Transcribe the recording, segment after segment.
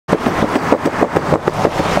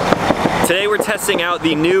Today we're testing out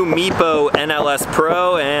the new Meepo NLS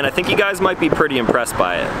Pro, and I think you guys might be pretty impressed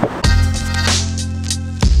by it.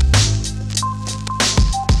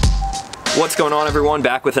 What's going on, everyone?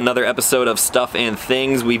 Back with another episode of Stuff and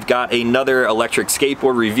Things. We've got another electric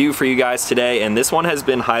skateboard review for you guys today, and this one has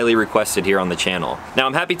been highly requested here on the channel. Now,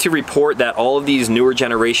 I'm happy to report that all of these newer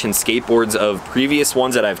generation skateboards of previous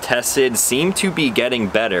ones that I've tested seem to be getting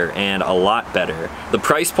better, and a lot better. The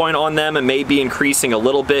price point on them may be increasing a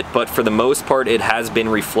little bit, but for the most part it has been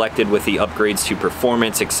reflected with the upgrades to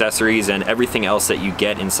performance, accessories, and everything else that you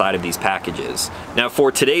get inside of these packages. Now,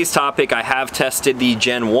 for today's topic, I have tested the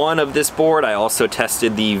Gen 1 of this board. I also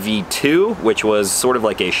tested the V2, which was sort of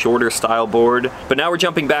like a shorter style board. But now we're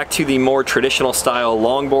jumping back to the more traditional style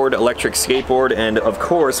longboard electric skateboard, and of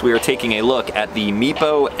course we are taking a look at the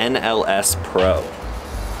Meepo NLS Pro.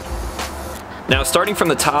 Now, starting from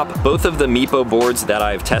the top, both of the Meepo boards that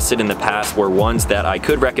I've tested in the past were ones that I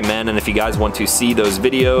could recommend, and if you guys want to see those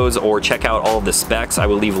videos or check out all of the specs, I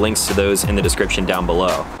will leave links to those in the description down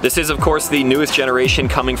below. This is, of course, the newest generation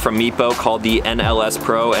coming from Meepo called the NLS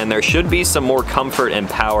Pro, and there should be some more comfort and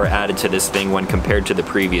power added to this thing when compared to the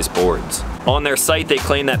previous boards. On their site, they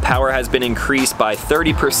claim that power has been increased by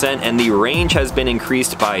 30% and the range has been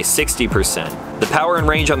increased by 60%. The power and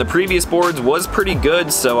range on the previous boards was pretty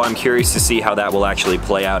good, so I'm curious to see how that will actually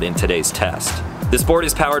play out in today's test. This board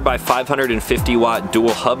is powered by 550 watt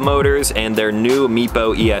dual hub motors and their new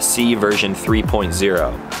Meepo ESC version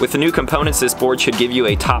 3.0. With the new components, this board should give you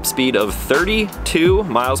a top speed of 32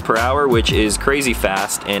 miles per hour, which is crazy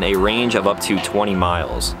fast, and a range of up to 20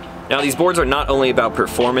 miles. Now, these boards are not only about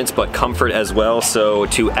performance but comfort as well, so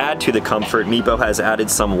to add to the comfort, Meepo has added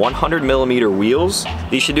some 100mm wheels.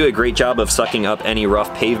 These should do a great job of sucking up any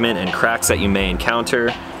rough pavement and cracks that you may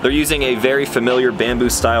encounter. They're using a very familiar bamboo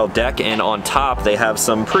style deck, and on top they have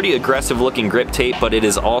some pretty aggressive looking grip tape, but it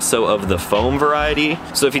is also of the foam variety.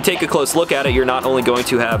 So if you take a close look at it, you're not only going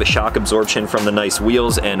to have a shock absorption from the nice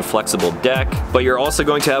wheels and flexible deck, but you're also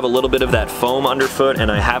going to have a little bit of that foam underfoot, and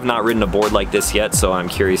I have not ridden a board like this yet, so I'm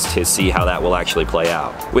curious to see how that will actually play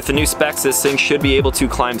out. With the new specs, this thing should be able to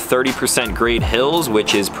climb 30% grade hills,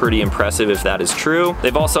 which is pretty impressive if that is true.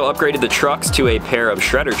 They've also upgraded the trucks to a pair of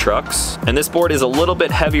shredder trucks, and this board is a little bit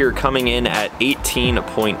heavier, coming in at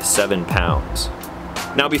 18.7 pounds.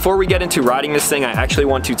 Now, before we get into riding this thing, I actually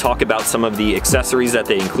want to talk about some of the accessories that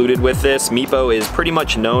they included with this. Meepo is pretty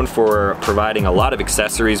much known for providing a lot of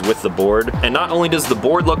accessories with the board, and not only does the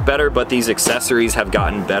board look better, but these accessories have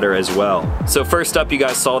gotten better as well. So first up, you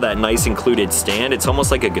guys saw that nice included stand. It's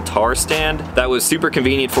almost like a guitar stand. That was super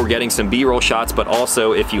convenient for getting some B-roll shots, but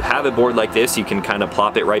also if you have a board like this, you can kind of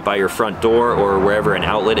plop it right by your front door or wherever an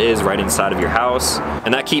outlet is right inside of your house,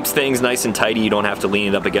 and that keeps things nice and tidy. You don't have to lean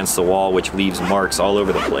it up against the wall, which leaves marks all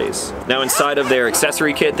over the place. Now, inside of their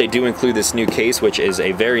accessory kit, they do include this new case, which is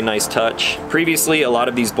a very nice touch. Previously, a lot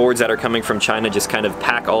of these boards that are coming from China just kind of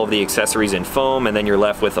pack all of the accessories in foam, and then you're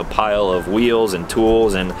left with a pile of wheels and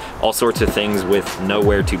tools and all sorts of things with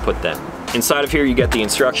nowhere to put them. Inside of here, you get the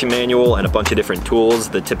instruction manual and a bunch of different tools,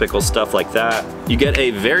 the typical stuff like that. You get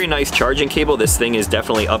a very nice charging cable. This thing is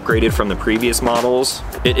definitely upgraded from the previous models.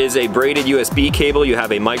 It is a braided USB cable. You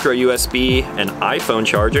have a micro USB, an iPhone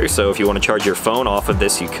charger, so if you want to charge your phone off of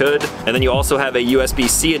this, you could. And then you also have a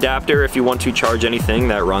USB-C adapter if you want to charge anything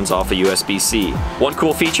that runs off a USB-C. One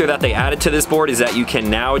cool feature that they added to this board is that you can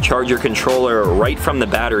now charge your controller right from the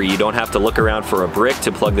battery. You don't have to look around for a brick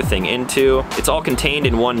to plug the thing into. It's all contained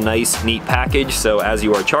in one nice, neat package, so as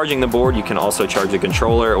you are charging the board, you can also charge the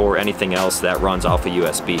controller or anything else that runs off a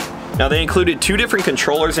USB. Now, they included two different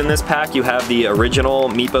controllers in this pack. You have the original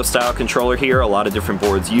Meepo style controller here. A lot of different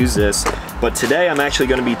boards use this, but today I'm actually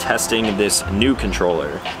going to be testing this new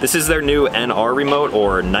controller. This is their new NR remote,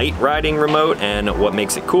 or night riding remote, and what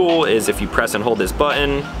makes it cool is if you press and hold this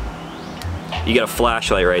button, you get a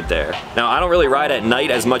flashlight right there. Now, I don't really ride at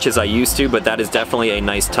night as much as I used to, but that is definitely a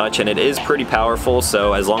nice touch, and it is pretty powerful,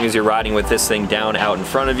 so as long as you're riding with this thing down out in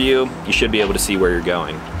front of you, you should be able to see where you're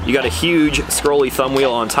going. You got a huge scrolly thumb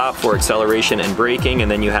wheel on top for acceleration and braking,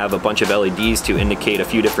 and then you have a bunch of LEDs to indicate a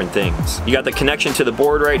few different things. You got the connection to the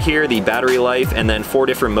board right here, the battery life, and then 4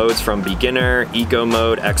 different modes from beginner, eco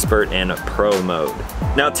mode, expert, and pro mode.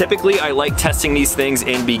 Now, typically I like testing these things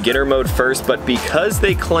in beginner mode first, but because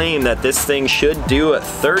they claim that this thing should do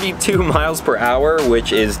 32 miles per hour,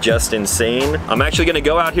 which is just insane, I'm actually gonna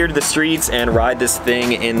go out here to the streets and ride this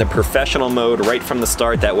thing in the professional mode right from the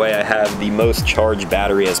start. That way I have the most charged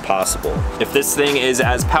battery as possible. If this thing is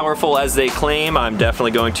as powerful as they claim, I'm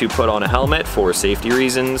definitely going to put on a helmet for safety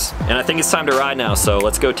reasons. And I think it's time to ride now, so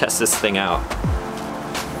let's go test this thing out.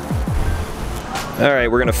 All right,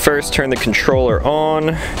 we're gonna first turn the controller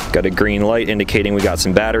on. Got a green light indicating we got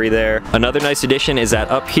some battery there. Another nice addition is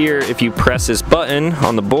that up here, if you press this button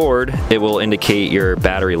on the board, it will indicate your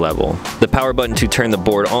battery level. The power button to turn the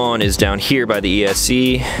board on is down here by the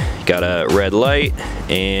ESC. Got a red light,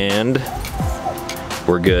 and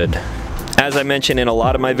we're good. As I mentioned in a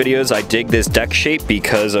lot of my videos, I dig this deck shape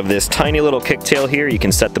because of this tiny little kicktail here. You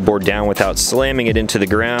can set the board down without slamming it into the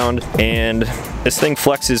ground, and this thing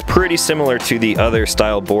flexes pretty similar to the other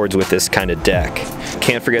style boards with this kind of deck.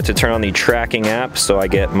 Can't forget to turn on the tracking app so I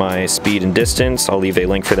get my speed and distance. I'll leave a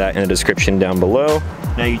link for that in the description down below.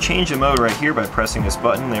 Now you change the mode right here by pressing this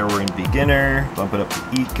button. There we're in beginner, bump it up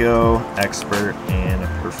to eco, expert, and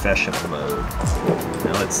professional mode.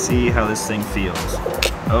 Now let's see how this thing feels.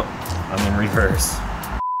 Oh, I'm in reverse.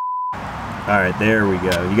 All right, there we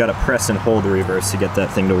go. You gotta press and hold the reverse to get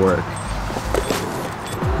that thing to work.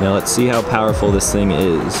 Now let's see how powerful this thing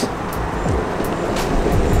is.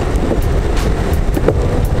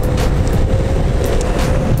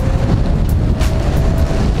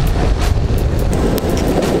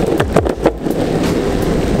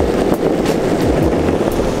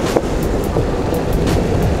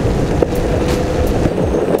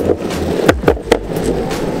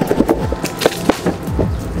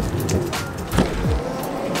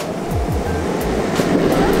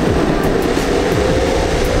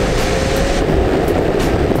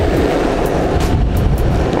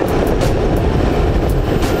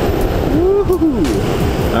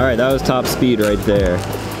 Alright, that was top speed right there.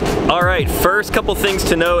 Alright, first couple things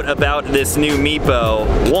to note about this new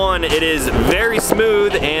Meepo. One, it is very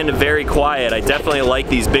smooth and very quiet. I definitely like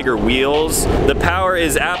these bigger wheels. The power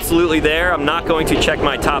is absolutely there. I'm not going to check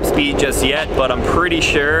my top speed just yet, but I'm pretty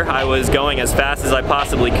sure I was going as fast as I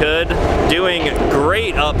possibly could. Doing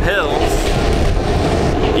great up hills.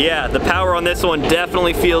 Yeah, the power on this one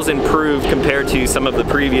definitely feels improved compared to some of the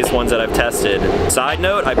previous ones that I've tested. Side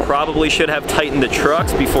note, I probably should have tightened the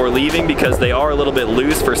trucks before leaving because they are a little bit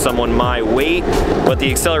loose for someone my weight, but the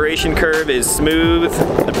acceleration curve is smooth,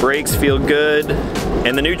 the brakes feel good,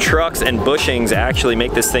 and the new trucks and bushings actually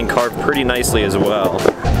make this thing carve pretty nicely as well.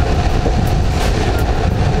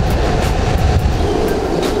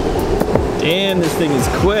 Damn, this thing is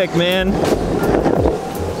quick, man.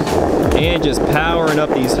 And just powering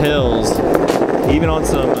up these hills, even on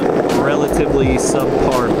some relatively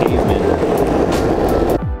subpar pavement.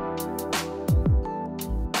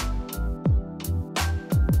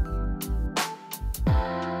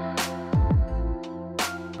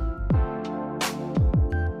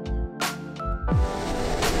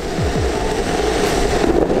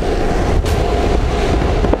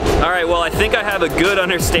 Well, I think I have a good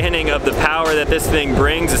understanding of the power that this thing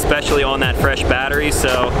brings, especially on that fresh battery,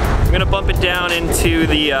 so I'm gonna bump it down into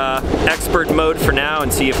the expert mode for now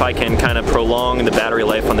and see if I can kind of prolong the battery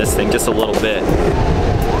life on this thing just a little bit.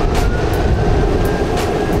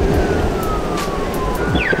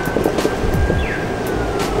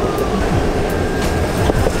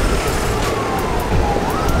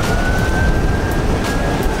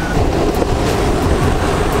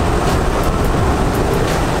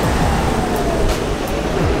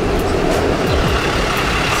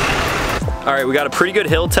 All right, we got a pretty good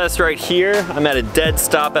hill test right here. I'm at a dead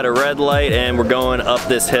stop at a red light and we're going up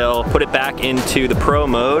this hill. Put it back into the pro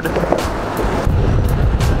mode.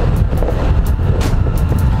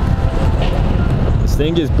 This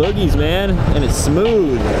thing just boogies, man, and it's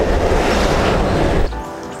smooth.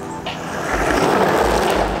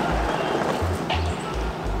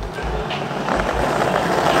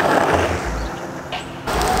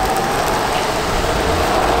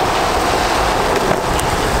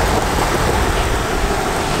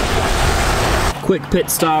 Quick pit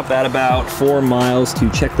stop at about 4 miles to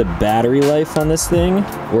check the battery life on this thing.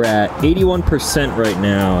 We're at 81% right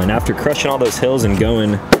now, and after crushing all those hills and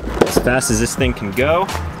going as fast as this thing can go,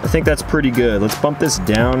 I think that's pretty good. Let's bump this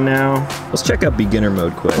down now. Let's check out beginner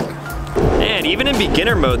mode quick. And even in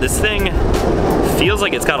beginner mode, this thing feels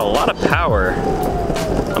like it's got a lot of power.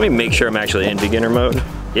 Let me make sure I'm actually in beginner mode.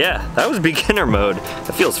 Yeah, that was beginner mode.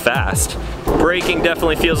 That feels fast. Braking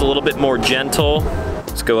definitely feels a little bit more gentle.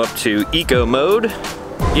 Let's go up to eco mode.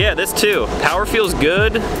 Yeah, this too. Power feels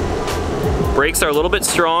good. Brakes are a little bit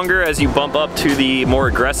stronger as you bump up to the more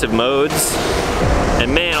aggressive modes.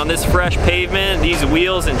 And man, on this fresh pavement, these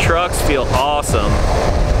wheels and trucks feel awesome.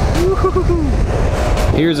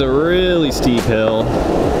 Here's a really steep hill,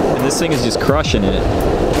 and this thing is just crushing it.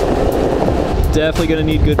 Definitely gonna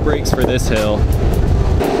need good brakes for this hill.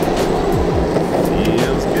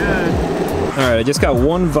 Feels good. All right, I just got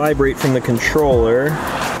one vibrate from the controller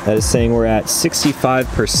that is saying we're at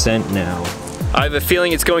 65% now. I have a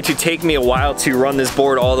feeling it's going to take me a while to run this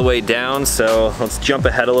board all the way down, so let's jump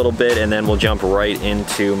ahead a little bit and then we'll jump right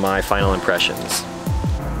into my final impressions.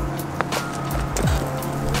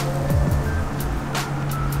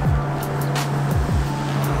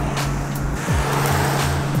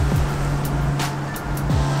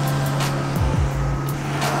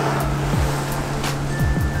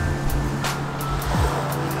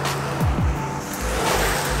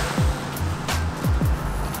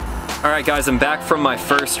 Alright guys, I'm back from my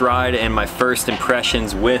first ride and my first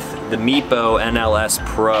impressions with the Meepo NLS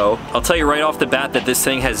Pro. I'll tell you right off the bat that this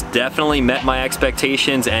thing has definitely met my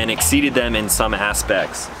expectations and exceeded them in some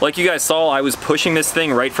aspects. Like you guys saw, I was pushing this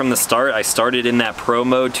thing right from the start. I started in that Pro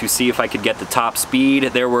mode to see if I could get the top speed.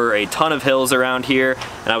 There were a ton of hills around here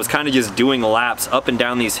and I was kind of just doing laps up and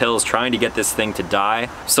down these hills trying to get this thing to die.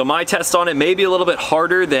 So my test on it may be a little bit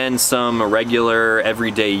harder than some regular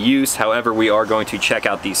everyday use. However, we are going to check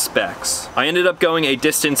out these specs. I ended up going a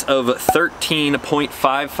distance of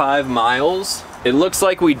 13.55 miles. It looks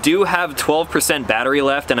like we do have 12% battery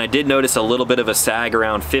left, and I did notice a little bit of a sag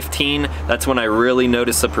around 15. That's when I really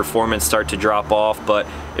noticed the performance start to drop off, but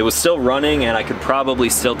it was still running and I could probably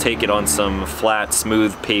still take it on some flat,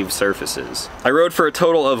 smooth paved surfaces. I rode for a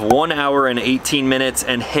total of 1 hour and 18 minutes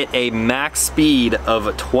and hit a max speed of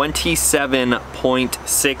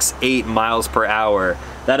 27.68 miles per hour.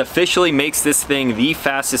 That officially makes this thing the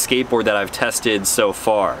fastest skateboard that I've tested so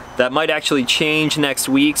far. That might actually change next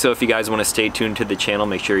week, so if you guys want to stay tuned to the channel,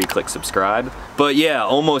 make sure you click subscribe. But yeah,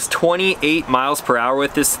 almost 28 miles per hour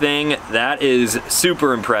with this thing. That is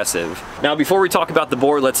super impressive. Now before we talk about the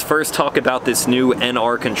board, let's first talk about this new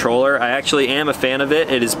NR controller. I actually am a fan of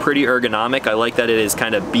it. It is pretty ergonomic. I like that it is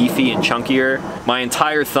kind of beefy and chunkier. My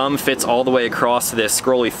entire thumb fits all the way across this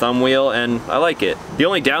scrolly thumb wheel, and I like it. The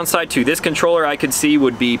only downside to this controller I could see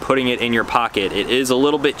would be putting it in your pocket. It is a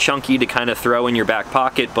little bit chunky to kind of throw in your back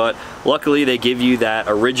pocket, but luckily they give you that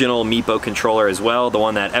original Meepo controller as well, the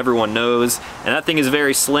one that everyone knows, and that thing is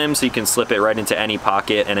very slim, so you can slip it right into any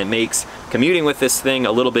pocket, and it makes commuting with this thing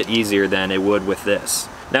a little bit easier than it would with this.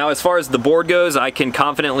 Now, as far as the board goes, I can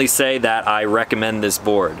confidently say that I recommend this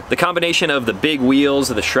board. The combination of the big wheels,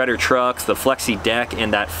 the shredder trucks, the flexi deck,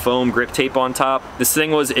 and that foam grip tape on top, this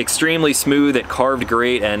thing was extremely smooth, it carved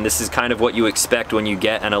great, and this is kind of what you expect when you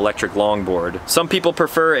get an electric longboard. Some people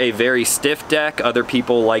prefer a very stiff deck, other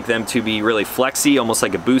people like them to be really flexy, almost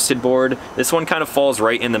like a boosted board. This one kind of falls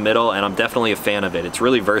right in the middle, and I'm definitely a fan of it. It's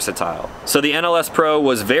really versatile. So the NLS Pro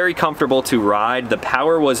was very comfortable to ride. The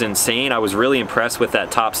power was insane. I was really impressed with that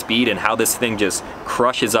top speed and how this thing just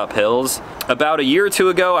crushes up hills. About a year or two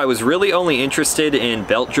ago, I was really only interested in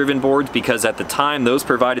belt-driven boards because at the time those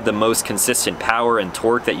provided the most consistent power and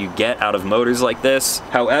torque that you get out of motors like this.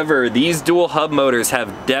 However, these dual hub motors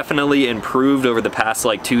have definitely improved over the past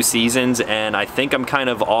like 2 seasons, and I think I'm kind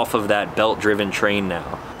of off of that belt-driven train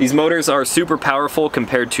now. These motors are super powerful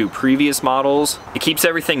compared to previous models. It keeps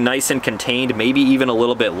everything nice and contained, maybe even a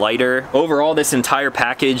little bit lighter. Overall, this entire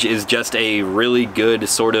package is just a really good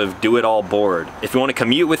sort of do-it-all board. If you want to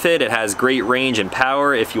commute with it, it has great range and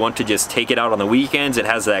power. If you want to just take it out on the weekends, it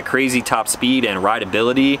has that crazy top speed and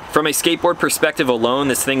rideability. From a skateboard perspective alone,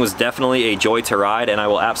 this thing was definitely a joy to ride, and I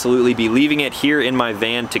will absolutely be leaving it here in my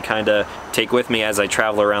van to kind of take with me as I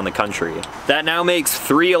travel around the country. That now makes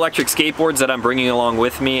 3 electric skateboards that I'm bringing along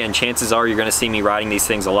with me, and chances are you're going to see me riding these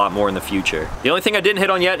things a lot more in the future. The only thing I didn't hit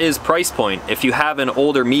on yet is price point. If you have an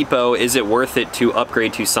older Meepo, is it worth it to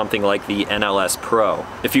upgrade to something like the NLS Pro?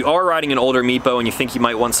 If you are riding an older Meepo and you think you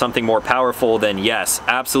might want something more powerful, then yes,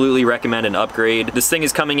 absolutely recommend an upgrade. This thing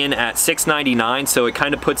is coming in at $699, so it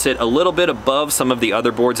kind of puts it a little bit above some of the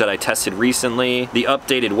other boards that I tested recently. The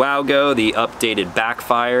updated WowGo, the updated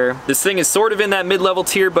Backfire. This thing is sort of in that mid-level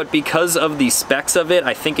tier, but because of the specs of it,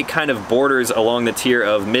 I think it kind of borders along the tier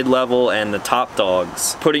of mid-level and the top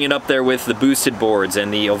dogs, putting it up there with the boosted boards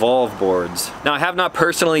and the Evolve boards. Now, I have not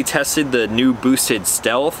personally tested the new boosted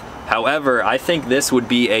Stealth. However, I think this would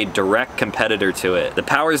be a direct competitor to it. The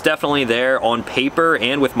power is definitely there on paper,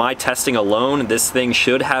 and with my testing alone, this thing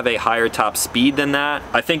should have a higher top speed than that.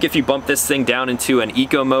 I think if you bump this thing down into an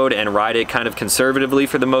eco mode and ride it kind of conservatively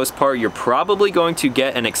for the most part, you're probably going to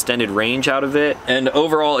get an extended range out of it. And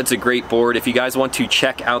overall, it's a great board. If you guys want to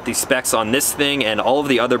check out the specs on this thing and all of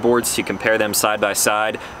the other boards to compare them side by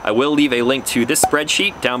side, I will leave a link to this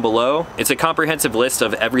spreadsheet down below. It's a comprehensive list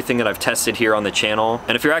of everything that I've tested here on the channel.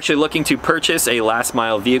 And if you're actually looking to purchase a last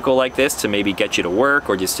mile vehicle like this to maybe get you to work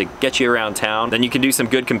or just to get you around town, then you can do some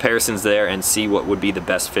good comparisons there and see what would be the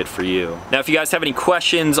best fit for you. Now, if you guys have any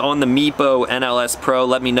questions on the Meepo NLS Pro,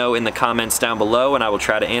 let me know in the comments down below and I will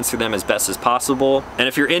try to answer them as best as possible. And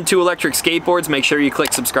if you're into electric skateboards, make sure you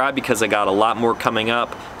click subscribe because I got a lot more coming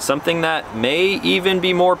up. Something that may even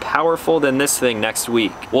be more powerful than this thing next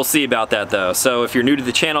week. We'll see about that though. So if you're new to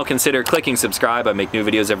the channel, consider clicking subscribe. I make new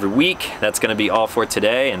videos every week. That's gonna be all for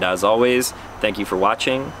today. And as always, thank you for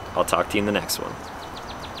watching. I'll talk to you in the next one.